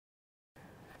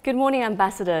Good morning,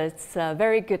 Ambassador. It's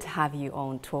very good to have you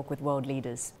on Talk with World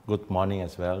Leaders. Good morning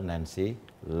as well, Nancy.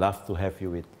 Love to have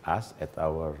you with us at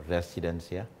our residence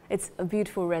here. It's a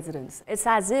beautiful residence. It's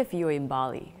as if you're in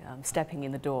Bali, stepping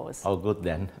in the doors. Oh, good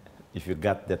then, if you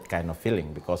got that kind of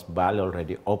feeling, because Bali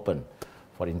already open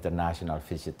for international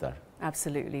visitor.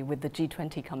 Absolutely, with the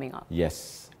G20 coming up.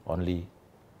 Yes, only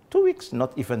 2 weeks,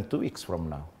 not even 2 weeks from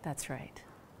now. That's right.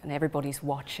 And everybody's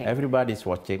watching. Everybody's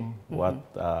watching what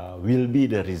will be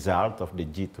the result of the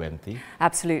G20.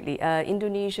 Absolutely.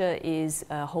 Indonesia is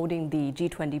holding the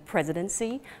G20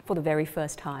 presidency for the very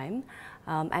first time.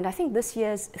 And I think this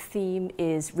year's theme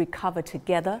is Recover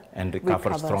Together. And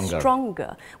recover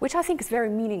stronger. Which I think is very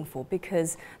meaningful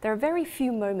because there are very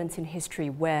few moments in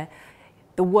history where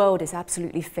the world is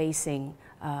absolutely facing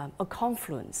a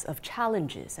confluence of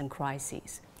challenges and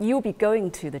crises. You'll be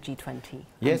going to the G20.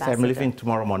 Yes, Ambassador. I'm leaving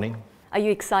tomorrow morning. Are you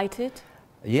excited?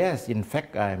 Yes, in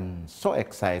fact, I'm so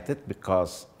excited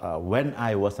because when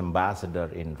I was ambassador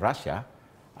in Russia,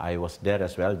 I was there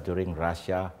as well during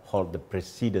Russia hold the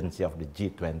presidency of the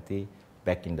G20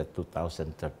 back in the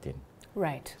 2013.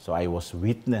 Right. So I was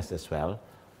witness as well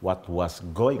what was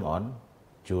going on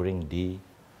during the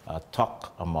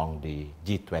talk among the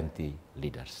G20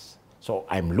 leaders. So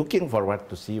I'm looking forward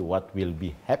to see what will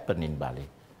be happen in Bali.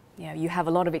 Yeah, you have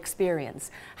a lot of experience.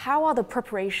 How are the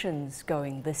preparations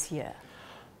going this year?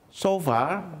 So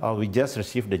far, we just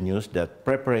received the news that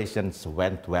preparations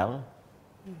went well.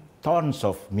 Tons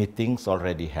of meetings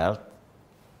already held.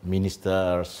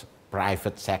 Ministers,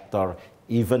 private sector,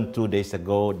 even 2 days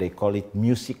ago, they call it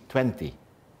Music 20.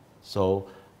 So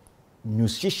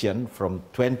musicians from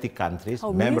 20 countries,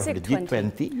 members of the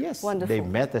G20, yes, wonderful. They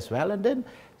met as well and then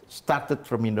started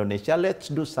from Indonesia. Let's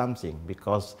do something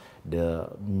because the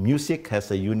music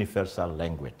has a universal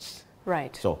language.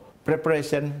 Right. So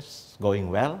preparations going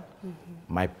well.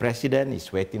 My president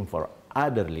is waiting for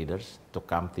other leaders to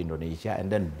come to Indonesia,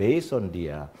 and then based on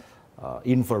the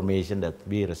information that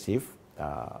we receive,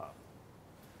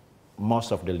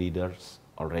 most of the leaders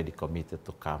already committed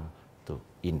to come to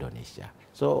Indonesia.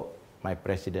 So my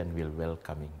president will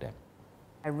welcoming them.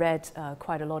 I read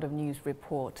quite a lot of news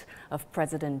report of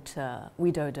President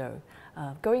Widodo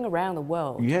going around the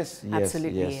world. Yes,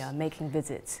 absolutely, yes. Making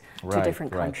visits to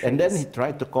different countries. And then he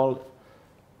tried to call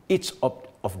each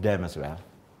of them as well.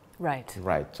 Right.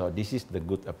 Right. So this is the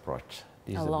good approach.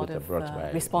 This is a a lot good of approach by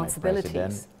responsibilities. My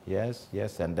president. Yes,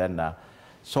 yes. And then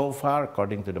so far,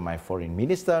 according to my foreign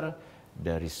minister,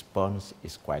 the response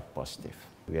is quite positive.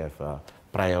 We have a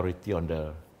priority on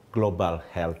the global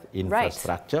health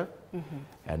infrastructure. Right.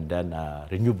 And then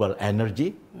renewable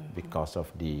energy because of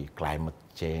the climate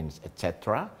change,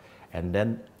 etc. And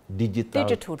then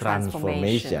digital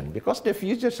transformation because the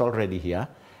future is already here.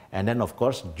 And then, of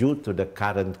course, due to the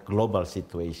current global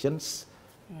situations,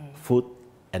 food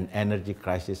and energy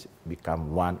crisis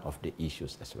become one of the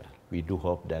issues as well. We do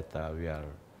hope that we are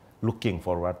looking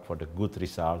forward for the good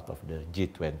result of the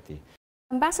G20.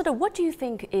 Ambassador, what do you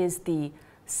think is the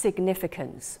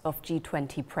significance of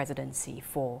G20 presidency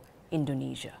for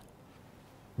Indonesia?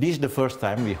 This is the first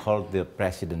time we hold the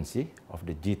presidency of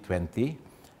the G20,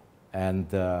 and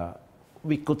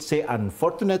we could say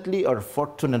unfortunately or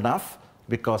fortunate enough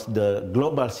because the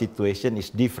global situation is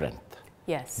different.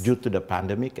 Yes. Due to the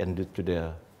pandemic and due to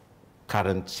the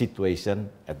current situation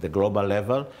at the global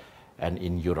level and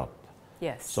in Europe.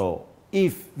 Yes. So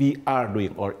if we are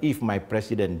doing, or if my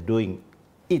president doing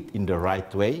it in the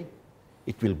right way,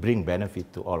 it will bring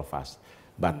benefit to all of us.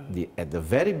 But at the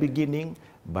very beginning,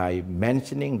 by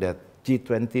mentioning that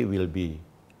G20 will be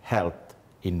held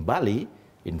in Bali,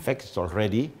 in fact, it's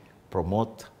already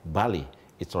promote Bali.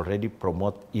 It's already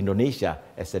promote Indonesia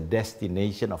as a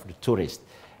destination of the tourists.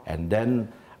 And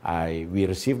then we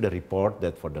received the report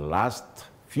that for the last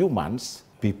few months,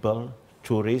 people,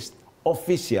 tourists,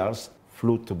 officials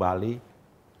flew to Bali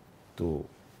to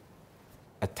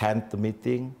attend the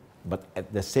meeting, but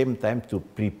at the same time to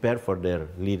prepare for their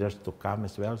leaders to come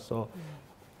as well. So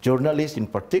journalists in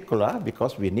particular,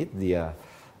 because we need the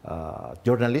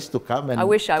journalists to come and I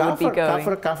wish I would be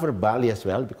going. cover Bali as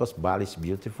well, because Bali is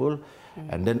beautiful,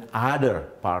 and then other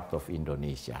part of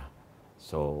Indonesia.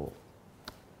 So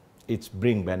it's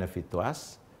bring benefit to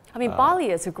us. I mean, Bali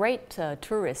is a great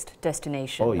tourist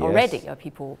destination already.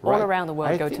 People all around the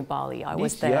world go to Bali. I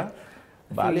was there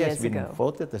Bali has been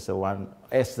voted as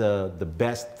the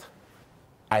best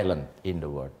island in the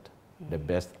world, the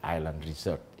best island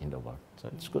resort in the world. So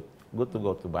it's good to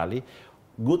go to Bali,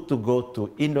 good to go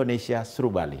to Indonesia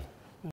through Bali.